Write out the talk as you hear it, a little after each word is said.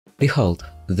Behold,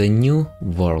 the new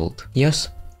world. Yes,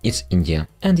 it's India.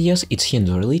 And yes, it's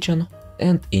Hindu religion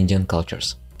and Indian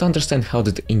cultures. To understand how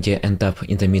did India end up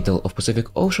in the middle of Pacific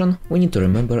Ocean, we need to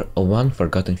remember one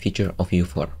forgotten feature of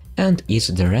EU4. And it's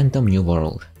the random new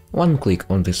world. One click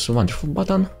on this wonderful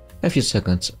button, a few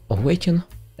seconds of waiting,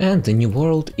 and the new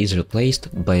world is replaced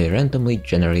by a randomly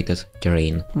generated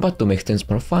terrain. But to make things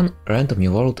more fun, random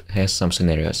new world has some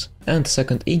scenarios, and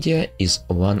second India is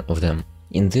one of them.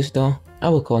 In this video, I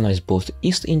will colonize both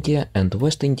East India and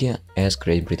West India as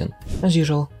Great Britain. As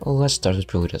usual, let's start with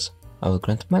privileges. I will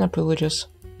grant minor privileges,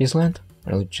 his land,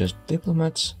 religious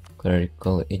diplomats,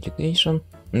 clerical education,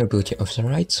 nobility officer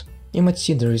rights. You might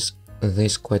see there is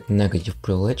this quite negative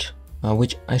privilege,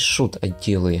 which I should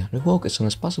ideally revoke as soon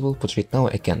as possible, but right now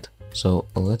I can't. So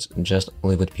let's just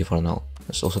leave it be for now.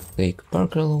 Let's also take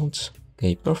Parker loans.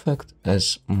 Okay, perfect.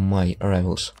 As my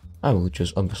rivals, I will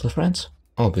choose obviously France,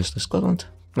 obviously Scotland,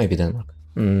 maybe Denmark.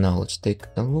 Now let's take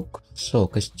a look. So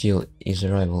Castile is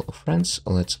a rival of France.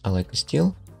 Let's ally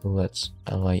Castile. Let's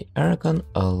ally Aragon.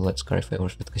 Let's carry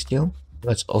favors with Castile.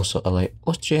 Let's also ally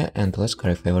Austria and let's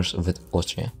carry favors with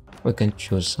Austria. We can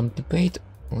choose some debate.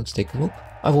 Let's take a look.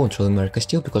 I won't really marry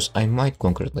Castile because I might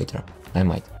conquer it later. I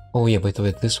might. Oh yeah, by the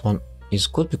way, this one is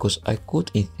good because I could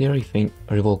in theory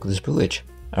revoke this privilege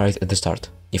right at the start.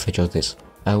 If I chose this,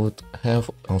 I would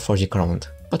have 40 Coromandel.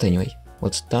 But anyway,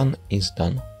 what's done is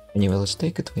done. Anyway, let's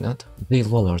take it, why not? The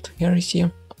Lollard Heresy.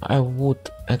 I would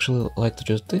actually like to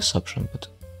choose this option, but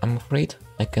I'm afraid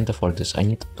I can't afford this. I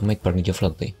need to make Burgundy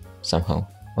friendly somehow.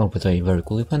 Oh, but a very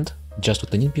cool event. Just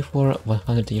what I need before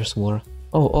 100 Years War.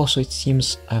 Oh, also it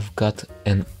seems I've got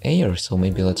an heir, so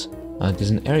maybe let's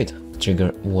disinherit it,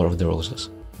 trigger War of the Roses.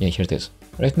 Yeah, here it is.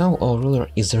 Right now our ruler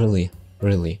is really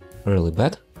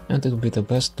bad, and it would be the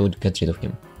best to get rid of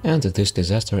him. And this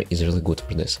disaster is really good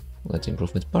for this. Let's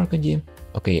improve with Burgundy.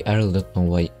 Okay, I really don't know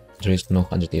why there is no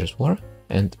 100 Years War,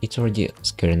 and it's already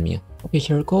scaring me. Okay,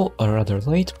 here we go, rather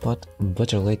late, but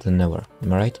better late than never,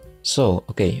 am I right? So,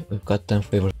 okay, we've got 10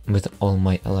 favors with all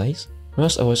my allies.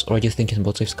 First, I was already thinking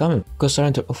about safe coming, because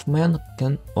Surrender of Man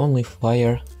can only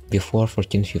fire before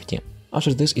 1450.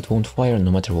 After this, it won't fire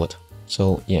no matter what.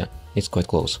 So yeah, it's quite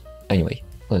close. Anyway,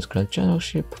 let's grant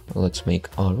generalship, let's make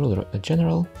our ruler a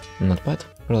general, not bad,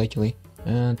 relatively.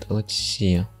 And let's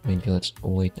see, maybe let's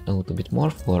wait a little bit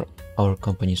more for our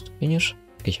companies to finish.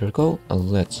 Okay, here we go,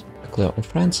 let's declare on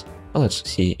France. Let's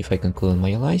see if I can clone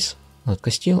my allies. Not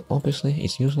Castile, obviously,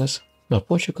 it's useless. Not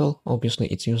Portugal, obviously,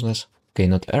 it's useless. Okay,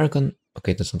 not Aragon.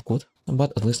 Okay, that's not good,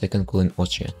 but at least I can call in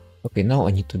Austria. Okay, now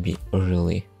I need to be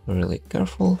really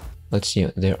careful. Let's see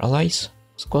their allies.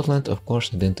 Scotland, of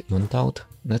course, I didn't even doubt.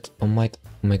 That might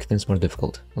make things more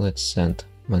difficult. Let's send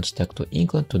one stack to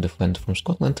England to defend from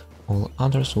Scotland. All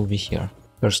others will be here.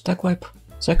 First stack wipe,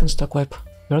 second stack wipe,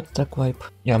 third stack wipe.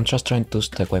 Yeah, I'm just trying to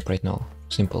stack wipe right now.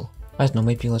 Simple. I don't know,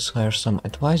 maybe let's hire some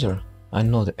advisor. I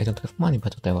know that I don't have money,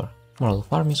 but whatever. Moral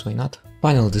of armies, why not?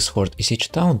 Finally, this fort is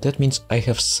siege town. That means I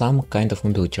have some kind of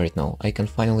mobility right now. I can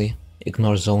finally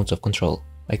ignore zones of control.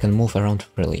 I can move around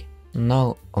freely.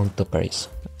 Now on to Paris.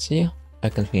 Let's see. I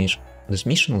can finish this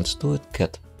mission. Let's do it.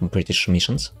 Get British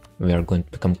missions. We are going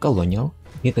to become colonial.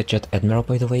 Get a jet admiral,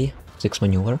 by the way. 6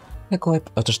 maneuver. Stack wipe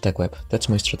after stack wipe. That's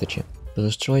my strategy. To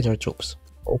destroy their troops.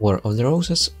 War of the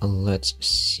Roses. Let's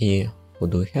see. What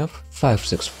do we have?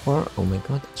 564. Oh my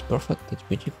god, it's perfect, it's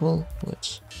beautiful.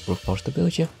 Let's prove our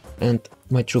stability. And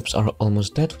my troops are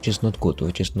almost dead, which is not good,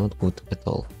 at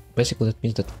all. Basically, that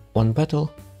means that one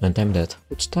battle and I'm dead.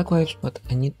 It's stack wipes, but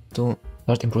I need to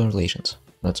start improving relations.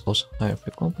 Let's also hire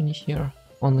free company here.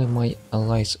 Only my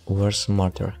allies were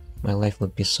smarter. My life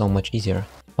would be so much easier.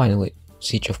 Finally,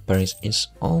 siege of Paris is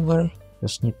over.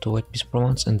 Just need to wait peace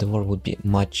province and the war would be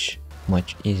much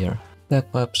easier.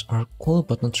 Stack wipes are cool,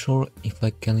 but not sure if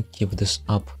I can keep this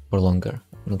up for longer.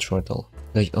 Not sure at all.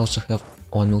 They also have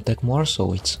one mil tech more,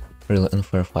 so it's really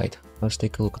unfair fight. Let's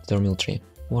take a look at their military.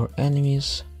 War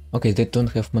enemies. Okay, they don't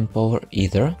have manpower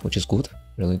either, which is good,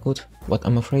 really good. But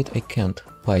I'm afraid I can't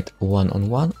fight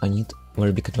one-on-one. I need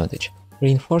very big advantage.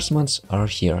 Reinforcements are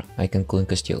here. I can clean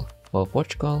Castile. For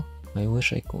Portugal, I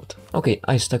wish I could. Okay,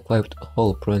 I stack wiped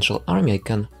whole provincial army. I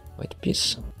can fight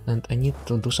peace. And I need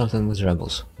to do something with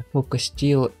rebels. I hope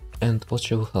Castile and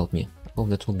Austria will help me. I hope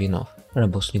that will be enough.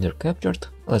 Rebels leader captured.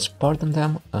 Let's pardon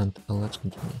them and let's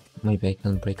continue. Maybe I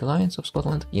can break alliance of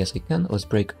Scotland. Yes, I can. Let's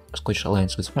break Scottish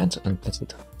alliance with France and that's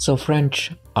it. So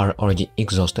French are already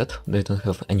exhausted. They don't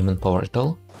have any manpower at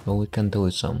all. So we can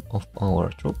delete some of our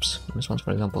troops. This one,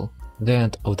 for example. The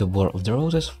end of the War of the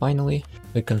Roses, finally.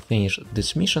 We can finish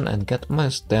this mission and get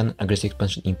 -10 aggressive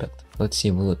expansion impact. Let's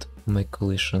see, will it make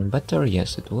coalition better?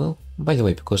 Yes, it will. By the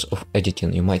way, because of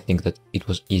editing, you might think that it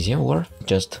was easier war,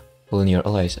 just pull in your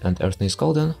allies and everything is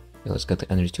golden. Okay, let's get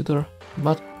the energy tutor.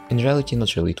 But in reality,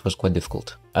 not really, it was quite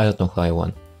difficult. I don't know how I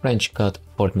won. French got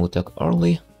Fort Multac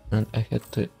early, and I had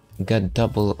to get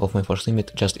double of my force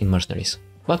limit just in mercenaries.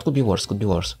 But could be worse, could be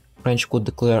worse. French could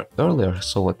declare earlier,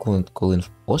 so I couldn't call in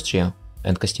Austria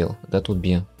and Castile. That would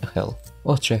be a hell.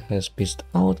 Austria has peaced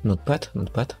out, not bad,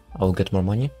 not bad. I'll get more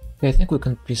money. Okay, I think we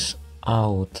can peace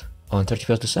out on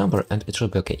 31st December and it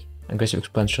should be okay. Aggressive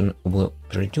expansion will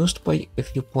be reduced by a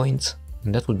few points,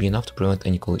 and that would be enough to prevent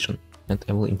any collision. And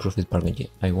I will improve with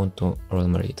Burgundy. I want to Royal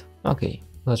Merit. Okay,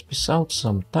 let's peace out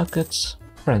some targets.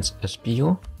 France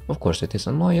SPU. Of course it is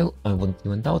an oil, I wouldn't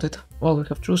even doubt it. While we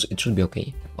have truce, it should be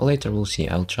okay. Later we'll see,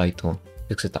 I'll try to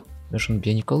fix it up. There shouldn't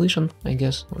be any collision, I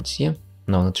guess. Let's see.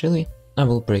 No, not really. I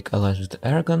will break alliance with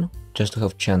Aragon, just to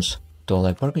have chance to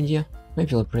ally Burgundy.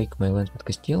 Maybe I'll break my alliance with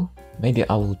Castile. Maybe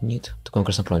I would need to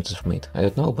conquer some provinces from it. I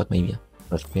don't know, but maybe.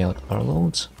 Let's pay out our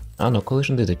loans. Ah no,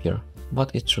 collision did appear,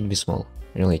 but it should be small,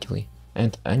 relatively.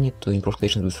 And I need to improve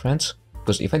relations with France,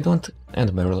 because if I don't,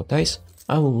 and my ruler dies,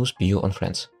 I will lose PU on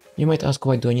France. You might ask,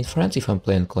 why do I need France if I'm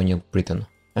playing colonial Britain?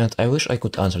 And I wish I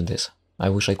could answer this. I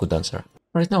wish I could answer.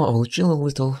 Right now I will chill a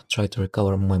little, try to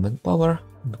recover my manpower,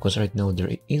 because right now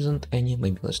there isn't any.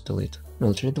 Maybe let's delete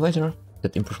military advisor,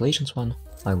 that improve relations one.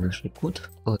 I wish I could.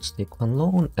 Let's take one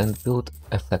loan and build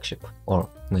a flagship. Or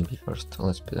maybe first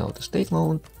let's build out a state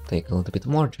loan, take a little bit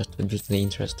more just to reduce the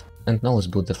interest. And now let's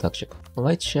build the flagship.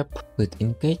 Light ship, fleet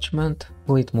engagement,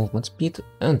 fleet movement speed,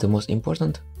 and the most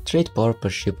important, trade power per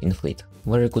ship in fleet.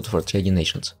 Very good for trading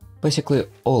nations. Basically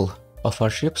all of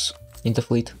our ships in the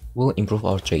fleet will improve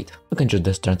our trade. We can choose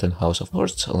the strengthened House of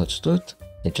Lords, so let's do it.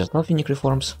 It's just not unique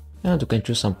reforms, and we can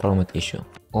choose some parliament issue.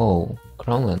 Oh,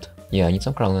 Crownland. Yeah, I need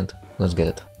some Crownland. Let's get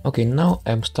it. Okay, now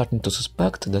I'm starting to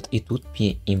suspect that it would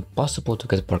be impossible to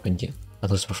get Burgundy,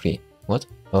 at least for free. What?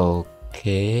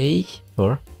 Okay,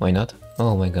 sure, why not?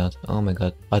 Oh my god,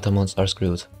 Ottomans are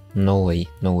screwed. No way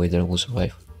they will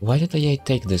survive. Why did AI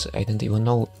take this? I didn't even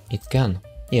know it can.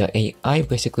 Yeah, AI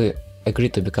basically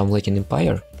agreed to become Latin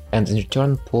Empire, and in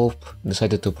return Pope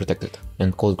decided to protect it,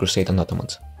 and called Crusade on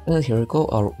Ottomans. And here we go,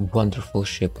 our wonderful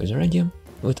ship is ready.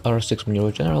 With our 6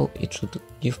 maneuver general, it should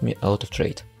give me a lot of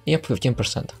trade. Yep,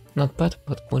 15%. Not bad,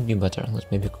 but could be better.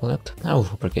 Let's maybe collect. I will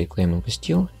fabricate claim on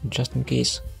Castile, just in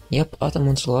case. Yep,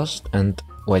 Ottomans lost, and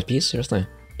white peace, seriously?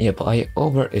 Yep, I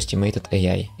overestimated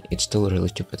AI. It's still really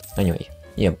stupid. Anyway.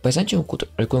 Yeah, Byzantium could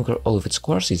reconquer all of its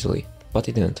cores easily, but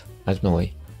it didn't. I don't know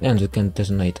why. And we can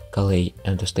designate Calais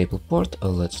and the staple port.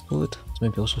 Let's do it. Let's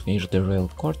maybe also finish the royal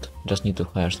court. Just need to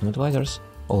hire some advisors.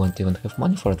 Oh, and even have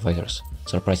money for advisors.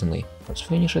 Surprisingly. Let's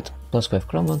finish it. +5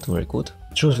 Cromwell, very good.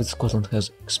 Truce with Scotland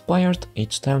has expired.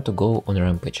 It's time to go on a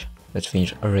rampage. Let's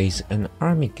finish raise an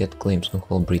army, get claims on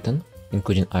whole Britain,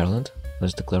 including Ireland.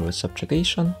 Let's declare with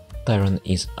subjugation. Tyrone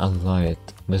is allied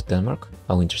with Denmark.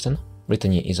 How interesting.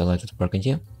 Brittany is allied with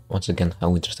Burgundy. Once again,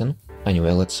 how interesting.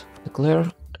 Anyway, let's declare,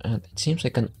 and it seems I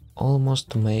can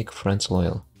almost make France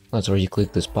loyal. Let's already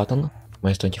click this button.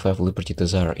 -25 Liberty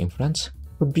Desire in France.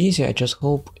 Could be easy, I just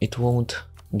hope it won't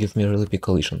give me a really big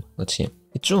coalition. Let's see.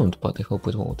 It shouldn't, but I hope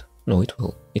it won't. No, it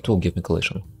will. It will give me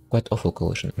coalition. Quite awful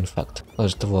coalition, in fact.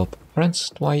 Let's develop France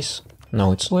twice.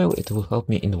 Now it's loyal, it will help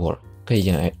me in the war. Okay,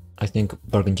 yeah, I think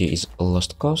Burgundy is a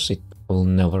lost cause, it will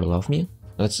never love me.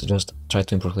 Let's just try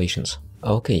to improve relations.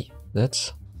 Okay,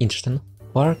 that's interesting.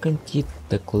 Burgundy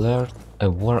declared a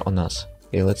war on us.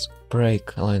 Okay, let's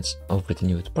break alliance of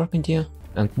Brittany with Burgundy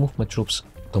and move my troops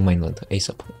to mainland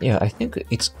ASAP. Yeah, I think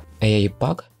it's AI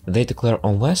bug. They declare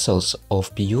on vessels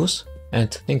of PUs and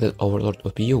think that Overlord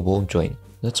of PU won't join.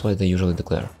 That's why they usually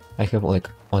declare. I have like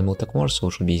 1 Multac more, so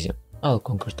it should be easy. I'll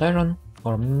conquer Tyrone,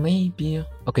 or maybe...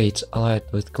 Okay, it's allied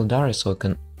with Kildare, so I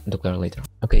can declare later.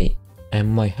 Okay.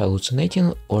 Am I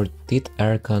hallucinating, or did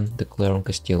Aragon declare on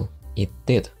Castile? It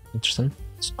did. Interesting.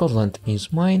 Scotland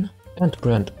is mine, and to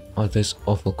prevent this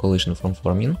awful coalition from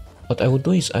forming, what I would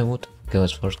do is I would... Okay,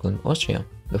 let's first claim Austria,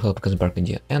 to help against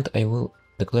Burgundy, and I will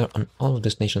declare on all of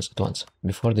these nations at once,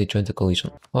 before they join the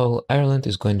coalition. Well, Ireland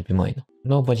is going to be mine.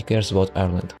 Nobody cares about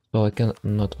Ireland, so I can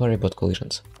not worry about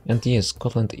coalitions. And yes,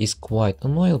 Scotland is quite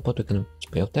unloyal, but we can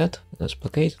pay off that. Let's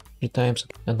placate 3 times,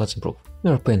 and let's improve.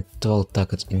 We are paying 12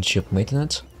 targets in ship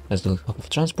maintenance, let's do half of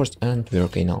transports, and we're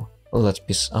okay now. Let's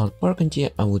peace out Burgundy,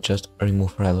 I will just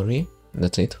remove rivalry,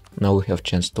 that's it. Now we have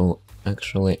chance to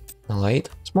actually ally it.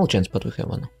 Small chance, but we have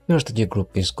one. First idea group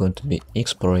is going to be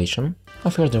exploration. I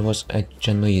heard there was a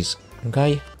Genoese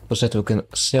guy who said we can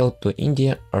sail to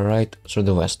India right through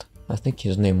the west. I think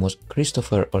his name was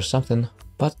Christopher or something,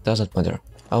 but doesn't matter.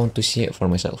 I want to see for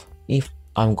myself. If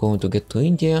I'm going to get to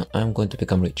India, I'm going to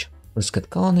become rich. Let's get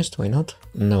colonized, why not?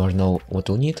 Never know what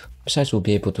we'll need. Besides, we'll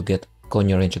be able to get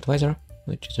colonial range advisor,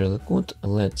 which is really good.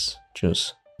 Let's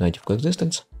choose native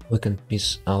coexistence. We can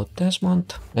peace out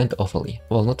Desmond and Offaly.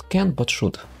 Well, not can, but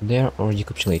should. They are already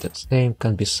capitulated. Same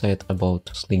can be said about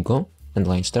Sligo and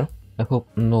Leinster. I hope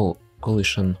no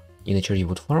coalition in HRE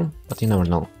would form, but you never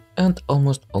know. And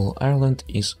almost all Ireland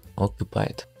is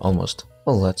occupied. Almost.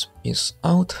 Well, let's peace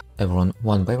out everyone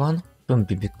one by one. Don't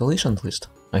be big coalition at least,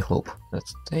 I hope.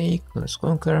 Let's take, let's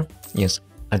conquer. Yes,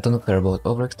 I don't care about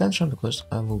overextension because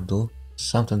I will do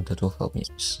something that will help me.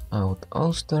 Peace out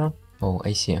Ulster. Oh,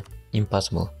 I see.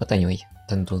 Impossible. But anyway,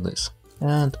 then do this.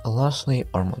 And lastly,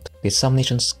 Ormond. Okay, some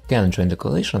nations can join the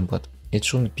coalition, but it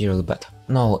shouldn't be really bad.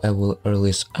 Now I will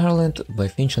release Ireland by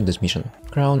finishing this mission.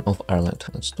 Crown of Ireland.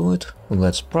 Let's do it.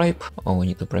 Let's bribe. Oh, I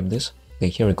need to bribe this. Okay,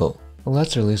 here we go.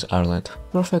 Let's release Ireland.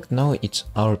 Perfect, now it's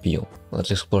our PO. Let's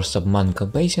explore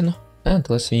Submanka Basin. And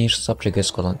let's finish Subjugate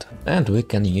Scotland. And we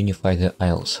can unify the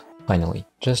Isles. Finally.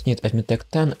 Just need Admitech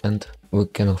 10 and we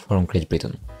can form Great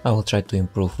Britain. I will try to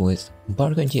improve with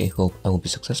Burgundy. I hope I will be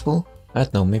successful.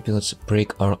 Right now, maybe let's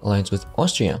break our alliance with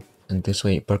Austria. And this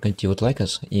way Burgundy would like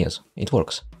us. Yes, it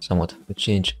works. Somewhat. We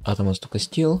change Ottomans to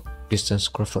Castile. Distance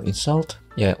Crofel insult.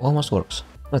 Yeah, it almost works.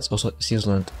 Let's also seize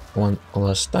land one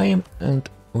last time and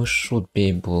we should be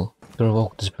able to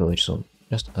revoke this privilege soon.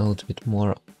 Just a little bit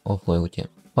more of loyalty.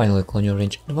 Finally, colonial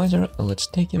range advisor, let's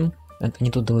take him. And I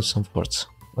need to delete some forts.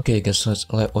 Okay, I guess let's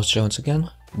allow Austria once again.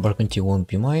 Burgundy won't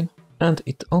be mine. And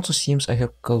it also seems I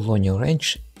have colonial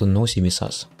range to no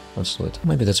CBSAS. Let's do it.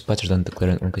 Maybe that's better than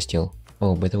declaring on Castile.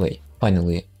 Oh, by the way,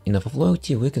 finally, enough of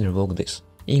loyalty, we can revoke this.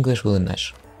 English Willie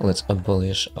Nash. Let's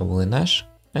abolish Willie Nash.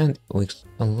 And we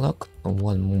unlock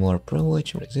one more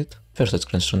privilege. What is it? First, let's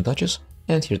grant strong duchies.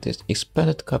 And here it is,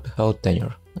 expanded copy house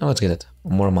tenure. Now let's get it,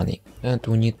 more money. And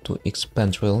we need to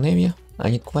expand Royal Navy. I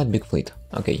need quite big fleet.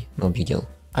 Okay, no big deal.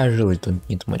 I really don't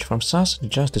need much from SAS,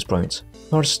 just this province.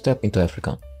 First step into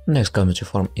Africa. Next government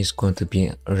reform is going to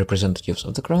be representatives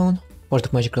of the crown, for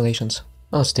diplomatic relations.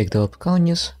 Let's take develop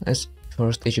colonies as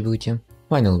first eligibility.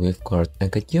 Finally, we've got a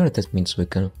good year, that means we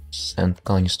can send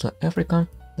colonies to Africa.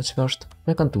 That's first.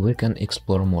 Second, we can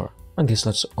explore more. I guess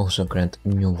let's also grant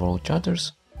new world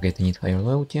charters. I need higher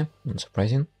loyalty, not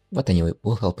surprising, but anyway,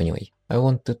 will help anyway. I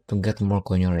wanted to get more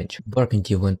colonial range.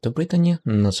 Burgundy went to Brittany,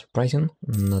 not surprising,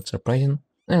 not surprising.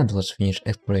 And let's finish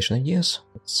exploration ideas.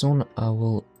 Soon I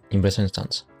will embrace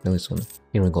Renaissance, really soon.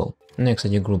 Here we go. Next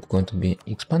idea group going to be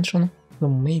expansion, so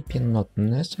maybe not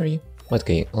necessary. But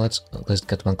okay, let's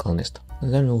get one colonist.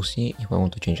 Then we'll see if I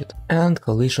want to change it. And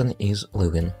coalition is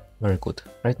living. Very good.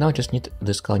 Right now just need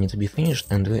this colony to be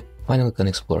finished and we finally can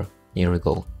explore. Here we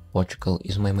go. Portugal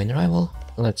is my main rival.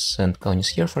 Let's send colonies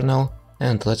here for now,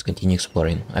 and let's continue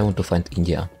exploring. I want to find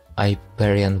India.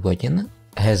 Iberian wedding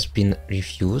has been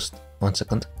refused. 1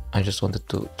 second, I just wanted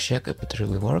to check if it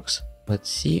really works. Let's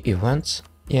see, events.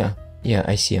 Yeah,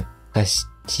 I see.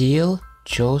 Castile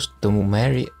chose to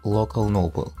marry local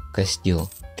noble.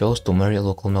 Castile chose to marry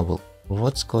local noble.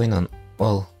 What's going on?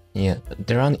 Well, yeah,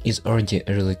 the run is already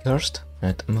really cursed,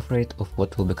 and I'm afraid of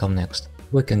what will become next.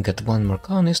 We can get one more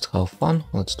colonist, have fun,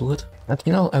 let's do it. And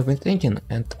you know, I've been thinking,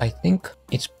 and I think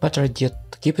it's better idea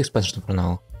to keep expansion for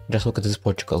now. Just look at this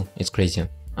Portugal, it's crazy.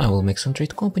 I will make some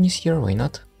trade companies here, why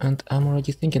not? And I'm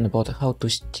already thinking about how to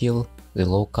steal the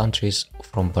Low Countries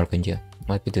from Burgundy.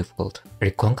 Might be difficult.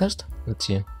 Reconquest? Let's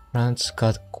see. France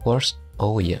got course.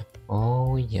 Oh yeah.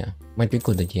 Might be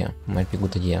good idea.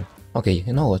 Okay,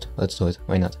 you know what? Let's do it.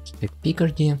 Why not? Let's take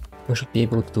Picardy. We should be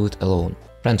able to do it alone.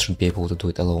 France should be able to do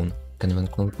it alone. Can even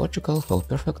call Portugal, how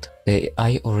perfect.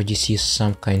 I already see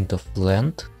some kind of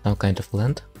land.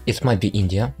 It might be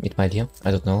India, I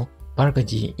don't know.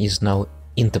 Burgundy is now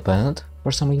independent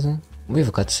for some reason.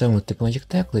 We've got 7 diplomatic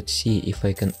tech, let's see if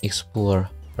I can explore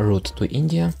route to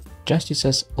India.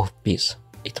 Justices of peace.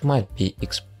 It might be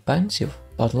expensive,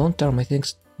 but long term I think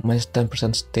minus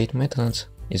 10% state maintenance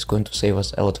is going to save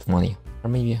us a lot of money.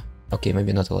 Or maybe, okay,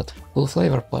 maybe not a lot. Full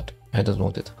flavor, but I don't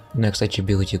want it. Next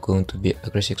eligibility going to be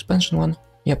aggressive expansion one.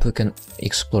 Yep, we can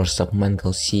explore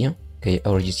Bengal Sea. Okay, I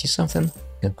already see something.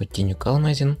 We can continue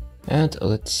colonizing. And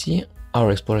let's see,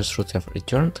 our explorers should have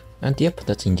returned. And yep,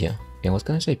 that's India. Okay, what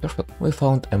can I say? Perfect. We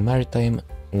found a maritime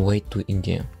way to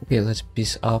India. Okay, let's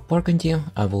peace out Burgundy.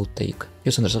 I will take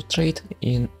few centers of trade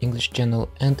in English Channel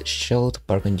and shield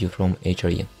Burgundy from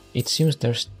HRE. It seems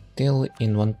they're still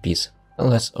in one piece.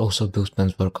 Let's also build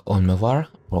plans work on Mewar.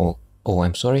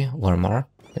 Warmar.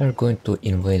 They're going to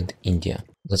invade India.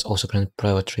 Let's also grant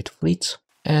private trade fleets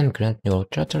and grant naval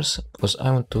charters, because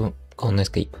I want to colonize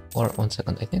Cape. Or 1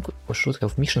 second, I think we should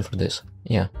have mission for this.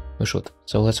 Yeah, we should.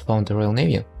 So let's found the Royal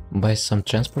Navy, buy some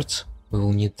transports. We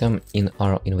will need them in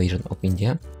our invasion of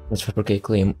India. Let's fabricate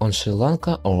claim on Sri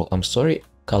Lanka, or I'm sorry,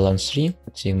 Kalan 3.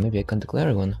 Let's see, maybe I can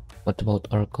declare one. What about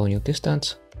our colonial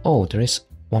distance? Oh, there is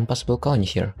one possible colony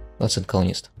here. Let's add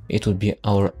colonist. It would be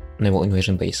our naval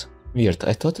invasion base. Weird,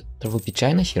 I thought there would be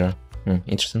China here.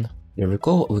 Interesting. Here we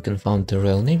go, we can found the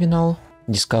Royal Navy now,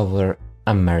 discover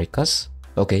Americas,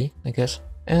 okay, I guess,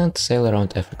 and sail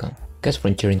around Africa. Get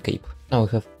frontier in Cape. Now we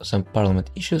have some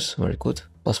parliament issues, very good.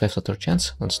 +5 slaughter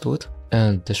chance, let's do it.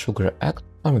 And the Sugar Act,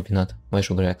 or maybe not, why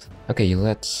Sugar Act? Okay,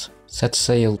 let's set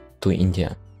sail to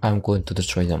India. I'm going to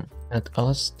destroy them. And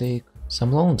let's take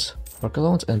some loans, worker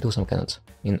loans, and build some cannons.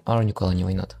 In our new colony,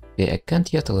 why not? Okay, I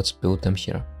can't yet, let's build them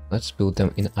here. Let's build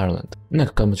them in Ireland.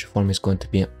 Next government reform is going to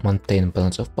be maintain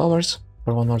balance of powers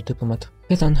for one more diplomat.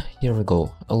 Okay then, here we go.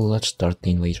 Let's start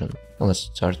the invasion.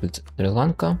 Let's start with Sri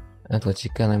Lanka. And let's see,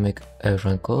 can I make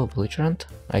everyone co-belligerent?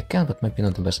 I can, but maybe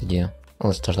not the best idea.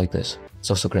 Let's start like this. It's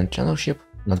also grand generalship,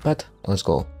 not bad, let's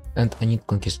go. And I need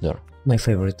conquistador. My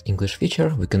favorite English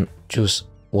feature, we can choose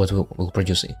what we will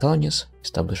produce in colonies,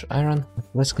 establish iron.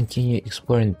 Let's continue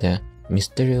exploring the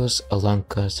mysterious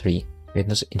Lanka 3. Okay,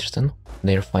 that's interesting.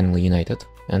 They are finally united,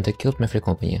 and they killed my free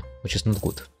company, which is not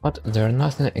good. But they are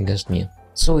nothing against me.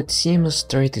 So it seems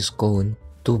trade is going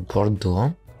to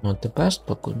Bordeaux. Not the best,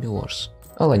 but could be worse.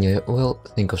 Well, anyway, we'll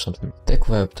think of something. Tech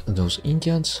wiped those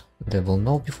Indians. They will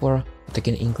know before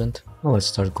attacking England. Well, let's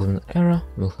start golden era.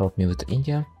 Will help me with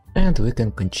India, and we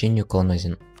can continue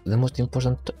colonizing. The most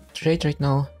important trade right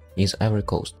now is Ivory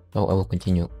Coast, so I will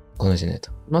continue colonizing it.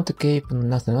 Not the Cape,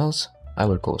 nothing else.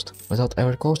 Ivory Coast. Without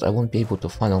Ivory Coast, I won't be able to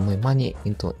funnel my money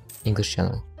into English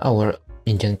Channel. Our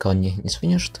Indian colony is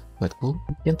finished, quite cool.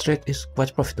 Indian trade is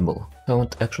quite profitable. I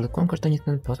won't actually conquer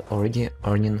anything, but already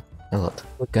earning a lot.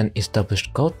 We can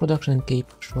establish gold production in Cape,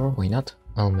 sure, why not?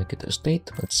 I'll make it a state.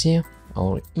 Let's see.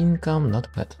 Our income, not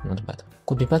bad, not bad.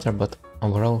 Could be better, but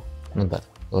overall, not bad.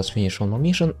 Let's finish one more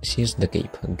mission, seize the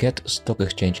Cape. Get stock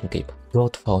exchange in Cape.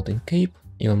 Gold found in Cape,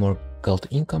 even more gold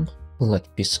income.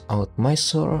 Let peace out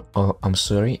Mysore, or I'm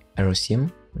sorry,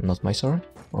 Erosim, not Mysore,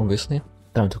 obviously.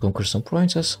 Time to conquer some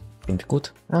provinces, would be good.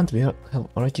 And we have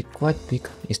already quite big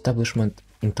establishment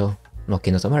into, okay,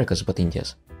 not Americas, but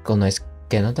India's. Colonize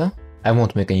Canada. I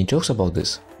won't make any jokes about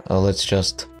this. Let's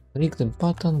just click the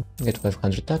button, get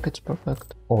 500 ducats,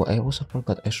 perfect. Oh, I also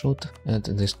forgot I should add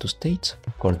these two states,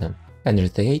 record them. And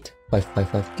retaliate,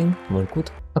 555 king, very good.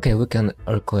 Okay, we can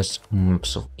request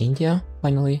maps of India,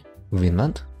 finally.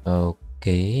 Vinland.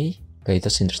 Okay,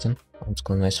 that's interesting. Let's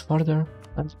colonize further,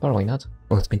 and why not?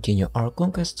 Let's continue our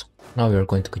conquests. Now we are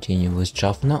going to continue with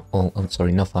Jaffna. Oh, I'm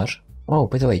sorry, Nafash. Oh,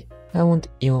 by the way, I haven't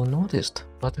even noticed,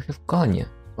 but we have colony.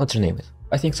 Let's rename it.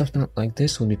 I think something like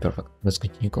this would be perfect. Let's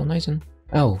continue colonizing.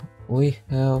 Oh, we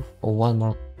have one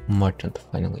more merchant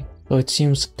finally. So it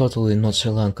seems totally not Sri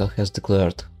Lanka has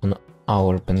declared on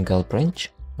our Bengal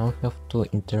branch. I'll have to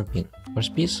intervene.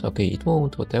 First peace? Okay, it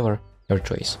won't, whatever. Your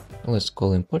choice. Let's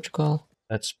call in Portugal.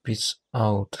 Let's peace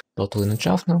out totally in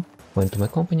Jaffna. Go into my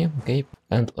company, okay.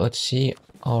 And let's see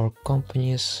our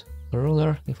company's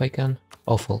ruler, if I can.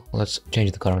 Awful. Let's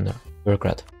change the governor.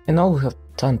 Bureaucrat. And now we have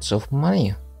tons of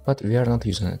money, but we are not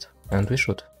using it. And we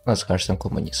should. Let's hire some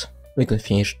companies. We can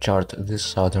finish chart the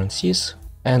southern seas.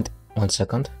 And 1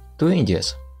 second. 2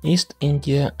 Indias. East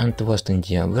India and West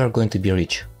India. We are going to be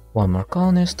rich. One more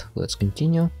colonist. Let's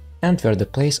continue. And we are the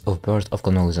place of birth of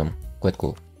colonialism. Quite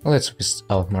cool. Let's peace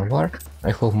out Marwar.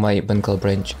 I hope my Bengal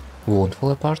branch won't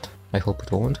fall apart. I hope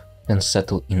it won't. And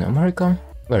settle in America.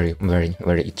 Very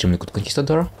extremely good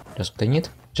conquistador. Just what I need.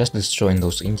 Just destroying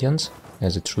those Indians,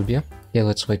 as it should be. Yeah,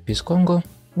 let's fight peace Congo.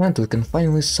 And we can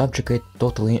finally subjugate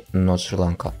totally North Sri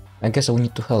Lanka. I guess I will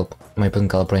need to help my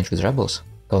Bengal branch with rebels.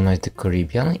 Colonize the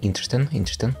Caribbean. Interesting.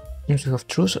 Seems we have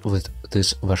truce with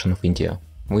this version of India.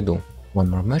 We do. One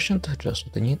more merchant, just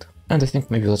what I need. And I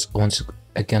think maybe let's once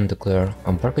again declare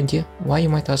on Burgundy. Why, you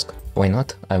might ask? Why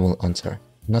not? I will answer.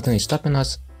 Nothing is stopping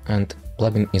us, and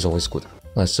blabbing is always good.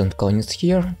 Let's send colonists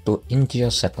here to India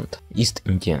 2nd, East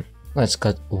India. Let's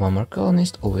cut one more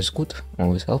colonist, always good,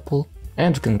 always helpful.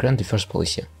 And we can grant the first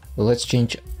policy. Let's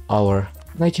change our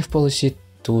native policy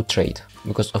to trade.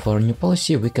 Because of our new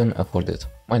policy, we can afford it.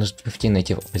 Minus 15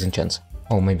 native within chance.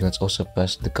 Oh, maybe let's also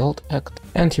pass the Gold Act.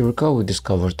 And here we go, we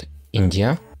discovered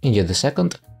India the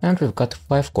 2nd. And we've got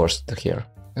 5 cores here.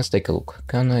 Let's take a look.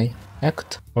 Can I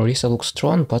act? Orissa looks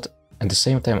strong, but at the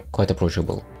same time quite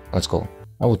approachable. Let's go.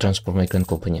 I will transport my grand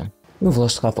company. We've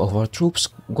lost half of our troops.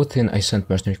 Good thing I sent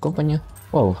mercenary company.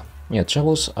 Oh, Yeah,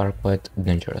 travels are quite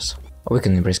dangerous. We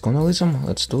can embrace colonialism,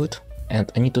 let's do it.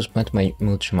 And I need to spend my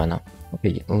military mana.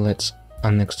 Okay, let's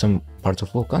annex some parts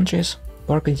of Low Countries,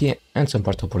 Burgundy, and some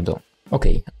part of Bordeaux.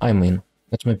 Okay, I'm in.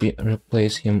 Let's maybe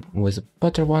replace him with a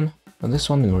better one. This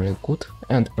one is really good.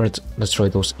 And let's destroy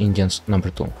those Indians number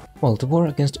 2. Well, the war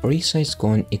against Orissa is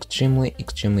going extremely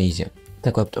easy.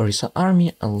 Take up the Orissa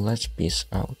army and let's peace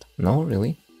out. No,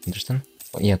 really? Interesting.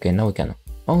 Yeah, okay, now we can.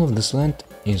 All of this land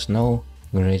is now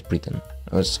Great Britain.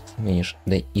 Let's finish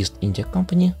the East India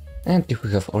Company. And if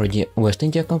we have already West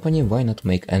India Company, why not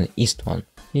make an East one?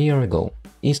 Here we go.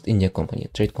 East India Company,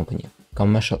 Trade Company,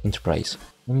 Commercial Enterprise.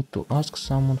 We need to ask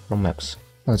someone from maps.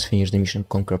 Let's finish the mission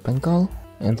Conquer Bengal.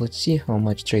 And let's see how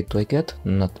much trade do I get.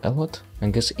 Not a lot. I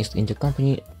guess East India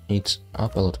Company it's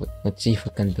up a lot. Let's see if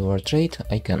I can do our trade.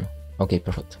 I can. Okay,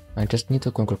 perfect. I just need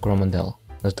to conquer Coromandel.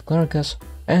 Let's declare gas.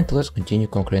 And let's continue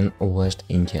conquering West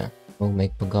India. We'll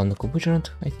make Bengal belligerent,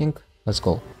 I think. Let's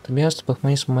go. To be honest,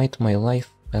 Bahmanis made my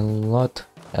life a lot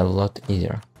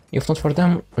easier. If not for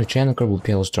them, Reconquering would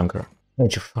be a lot stronger.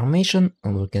 Age of Formation,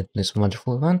 and we'll get this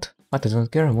wonderful event. But I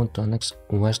don't care, I want to annex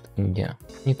West India.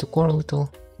 Need to core a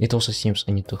little. It also seems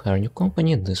I need to hire a new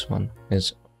company. This one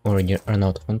is already run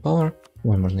out of manpower.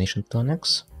 One more nation to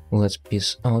annex. Let's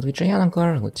peace out with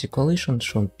Jayanagar. Let's see, coalition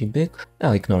shouldn't be big.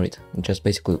 I'll ignore it. Just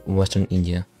basically Western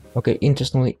India. Okay,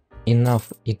 interestingly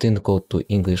enough, it didn't go to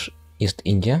English East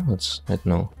India. Let's, I don't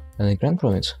know, any Grand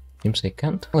Province? Seems I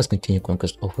can't. Let's continue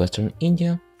conquest of Western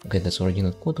India. Okay, that's already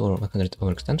not good, or 100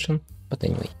 overextension. But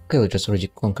anyway. Okay, we just already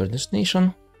conquered this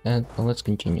nation. And let's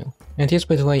continue. And yes,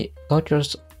 by the way,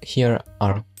 cultures here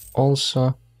are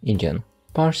also Indian.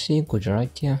 Parsi,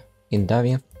 Gujarati,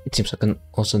 Hindavi. It seems I can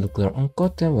also declare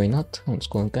Onkote, why not? Let's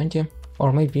go on Gandhi.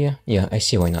 Or maybe, yeah, I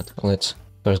see why not. Let's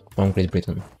first from Great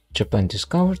Britain. Japan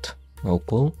discovered. Oh,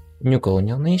 cool. New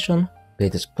colonial nation. Okay,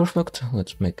 that's perfect.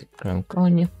 Let's make a crown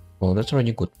colony. Well, that's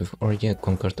already good. We've already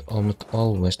conquered almost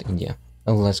all West India.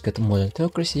 Let's get modern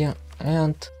theocracy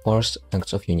and force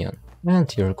acts of union.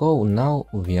 And here we go. Now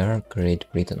we are Great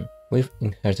Britain. We've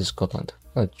inherited Scotland.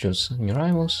 Let's choose new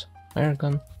rivals,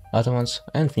 Aragon, Ottomans,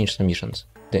 and finish some missions.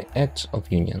 The Acts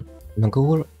of Union.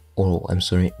 Bangalore, oh, I'm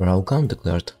sorry, Raugan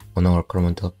declared on our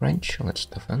Coromandel branch. Let's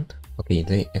defend. Okay,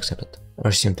 they accepted.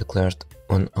 Rasim declared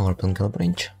on our Bengal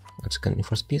branch. Let's get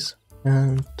enforce peace.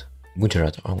 And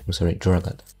Gujarat, oh, I'm sorry,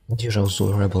 Juragat. The usual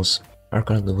Zulu rebels are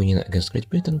currently winning against Great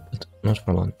Britain, but not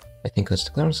for long. I think let's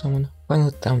declare someone.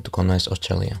 Finally, time to colonize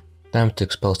Australia. Time to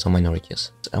expel some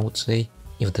minorities. I would say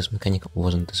if this mechanic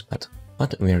wasn't this bad.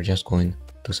 But we are just going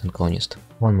to send colonists.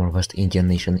 One more West Indian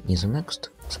nation is next.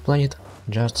 Splendid,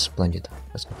 just splendid.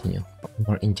 Let's continue. One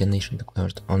more Indian nation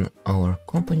declared on our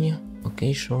company.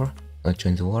 Okay, sure. Let's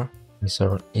join the war.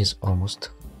 Mysore is almost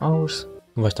ours.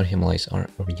 Western Himalayas are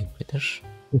already British.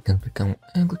 We can become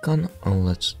Anglican.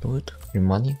 Let's do it. Free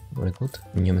money, very good.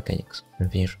 New mechanics.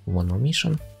 And finish one more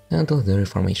mission. And do the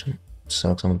reformation.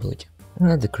 Select some ability.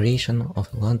 And the creation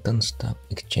of London Stock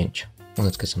Exchange.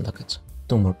 Let's get some ducats.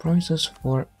 2 more provinces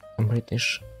for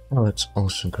British. Let's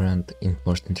also grant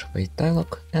enforced interface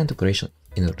dialogue and the creation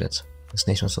of intergrets. These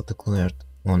nations are declared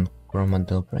on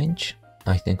Coromandel branch.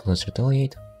 I think let's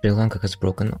retaliate. Sri Lanka has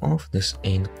broken off. This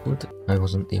ain't good. I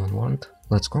wasn't even warned.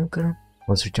 Let's conquer.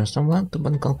 Let's return some land to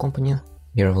Bengal Company.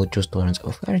 Here I will choose tolerance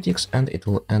of heretics and it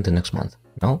will end the next month.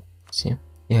 No? See?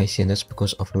 Yeah, I see, that's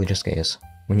because of religious chaos.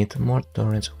 We need more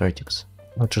tolerance of heretics.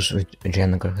 I'll choose which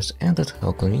Jayanagar has ended,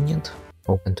 how convenient.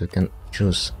 Oh, and we can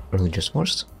choose religious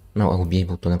wars. Now I will be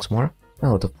able to annex more. A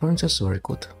lot of provinces, very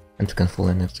good. And we can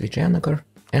fully annex Jayanagar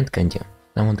and Kandy.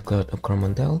 Now on the card of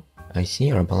Coromandel, I see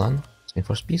Rabalan,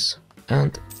 enforce peace,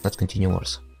 and let's continue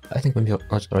wars. I think maybe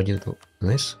let's already do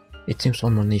this. It seems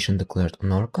one more nation declared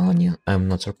on our colony. I'm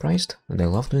not surprised, they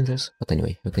love doing this, but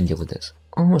anyway, we can deal with this.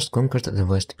 Almost conquered the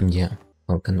West India.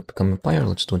 We can become empire,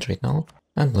 let's do it right now.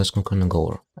 And let's conquer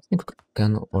Nagaur. I think we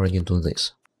can already do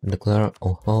this. Declare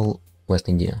a whole West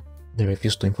India. They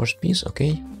refuse to enforce peace,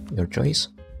 okay, your choice.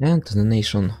 And the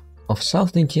nation of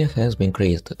South India has been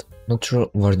created. Not sure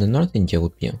where the North India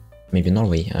would be. Maybe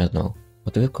Norway, I don't know.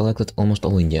 But we've collected almost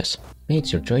all Indias. Okay,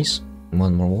 it's your choice.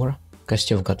 One more war.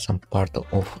 Kastyev got some part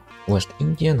of West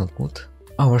India, not good.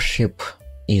 Our ship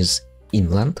is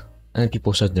inland, and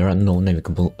people said there are no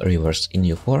navigable rivers in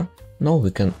EU4. No,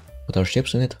 we can put our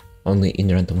ships in it, only in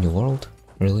random new world,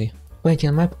 really.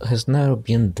 Indian map has never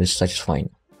been this satisfying.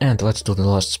 And let's do the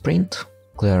last sprint.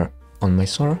 Clear on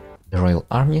Mysore, the Royal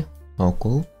Army, how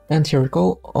cool. And here we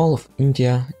go, all of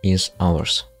India is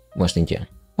ours, West India.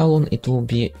 How long it will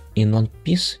be in one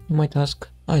piece, you might ask?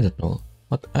 I don't know.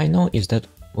 What I know is that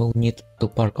we'll need to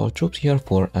park our troops here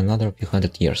for another few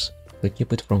hundred years to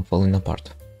keep it from falling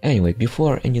apart. Anyway,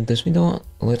 before ending this video,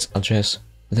 let's address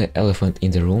the elephant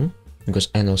in the room, because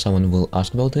I know someone will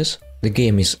ask about this. The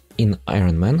game is in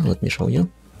Iron Man, let me show you.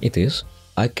 It is.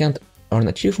 I can't earn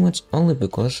achievements only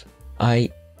because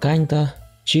I kinda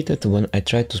cheated when I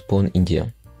tried to spawn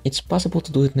India. It's possible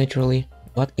to do it naturally,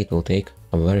 but it will take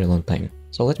a very long time.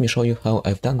 So let me show you how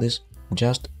I've done this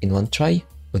just in one try,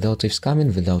 without save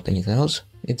scamming, without anything else.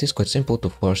 It is quite simple to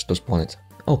force to spawn it.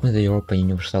 Open the European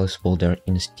Universalis folder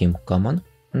in Steam Common.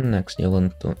 Next you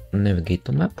want to navigate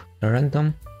to map,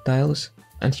 random, tiles,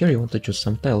 and here you want to choose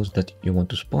some tiles that you want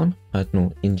to spawn, I don't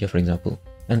know, India for example.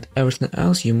 And everything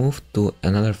else you move to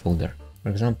another folder. For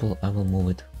example, I will move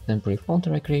it temporary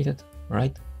folder I created,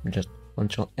 right? Just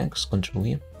Ctrl X, Ctrl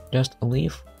V. Just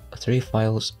leave 3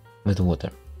 files with water.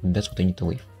 That's what I need to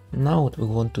leave. Now what we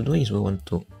want to do is we want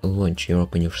to launch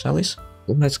European Universalis.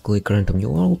 Let's click Random New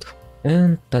World,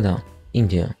 and tada!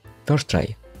 India. First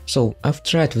try. So I've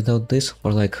tried without this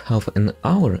for like half an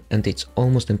hour and it's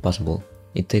almost impossible.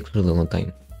 It takes really long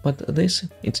time. But this,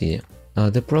 it's easy.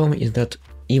 The problem is that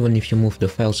even if you move the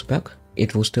files back,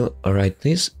 it will still write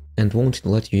this and won't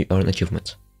let you earn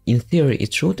achievements. In theory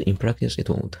it should, in practice it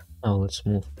won't. Now let's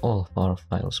move all of our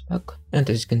files back, and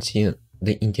as you can see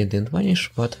the India didn't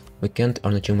vanish, but we can't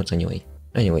earn achievements anyway.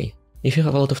 Anyway, if you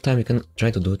have a lot of time you can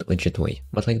try to do it legit way,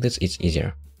 but like this it's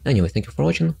easier. Anyway, thank you for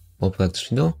watching, hope you liked this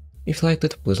video. If you liked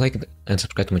it, please like it and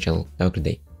subscribe to my channel. Have a good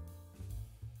day.